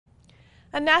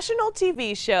A national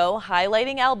TV show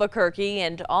highlighting Albuquerque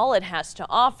and all it has to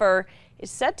offer is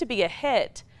set to be a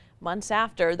hit. Months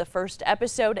after the first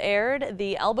episode aired,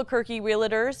 the Albuquerque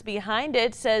realtors behind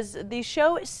it says the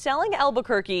show Selling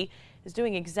Albuquerque is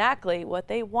doing exactly what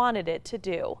they wanted it to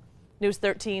do. News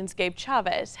 13's Gabe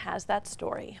Chavez has that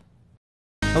story.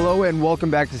 Hello and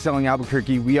welcome back to Selling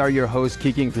Albuquerque. We are your hosts,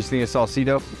 Kiki and Christina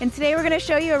Salcido. And today we're going to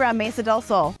show you around Mesa del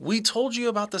Sol. We told you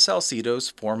about the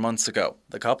Salcidos 4 months ago.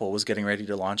 The couple was getting ready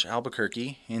to launch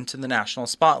Albuquerque into the national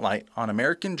spotlight on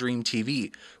American Dream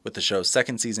TV with the show's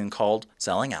second season called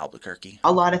Selling Albuquerque.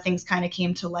 A lot of things kind of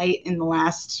came to light in the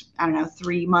last,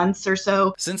 3 months or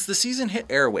so. Since the season hit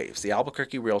airwaves, the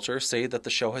Albuquerque realtors say that the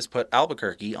show has put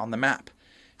Albuquerque on the map,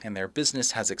 and their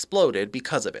business has exploded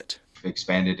because of it.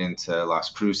 Expanded into Las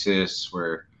Cruces.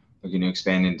 We're looking to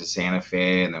expand into Santa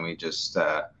Fe, and then we just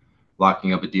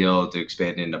locking up a deal to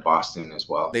expand into Boston as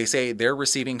well. They say they're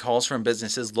receiving calls from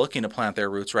businesses looking to plant their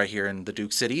roots right here in the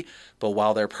Duke City, but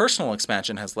while their personal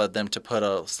expansion has led them to put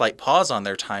a slight pause on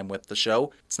their time with the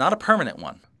show, it's not a permanent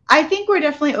one. I think we're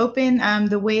definitely open.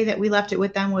 The way that we left it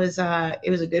with them was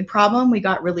it was a good problem. We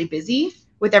got really busy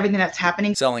with everything that's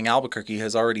happening. Selling Albuquerque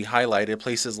has already highlighted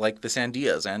places like the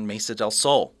Sandias and Mesa del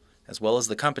Sol, as well as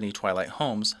the company Twilight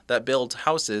Homes that builds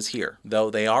houses here. Though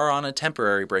they are on a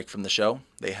temporary break from the show,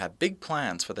 they have big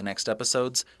plans for the next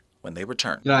episodes when they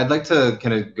return. I'd like to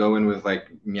kind of go in with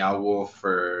like Meow Wolf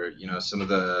or, some of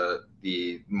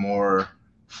the more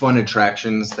fun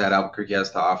attractions that Albuquerque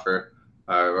has to offer,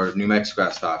 or New Mexico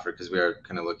has to offer, because we are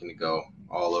kind of looking to go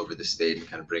all over the state and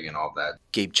kind of bring in all that.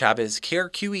 Gabe Chavez,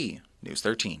 KRQE, News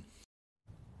 13.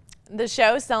 The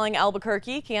show Selling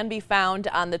Albuquerque can be found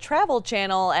on the Travel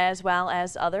Channel as well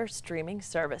as other streaming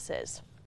services.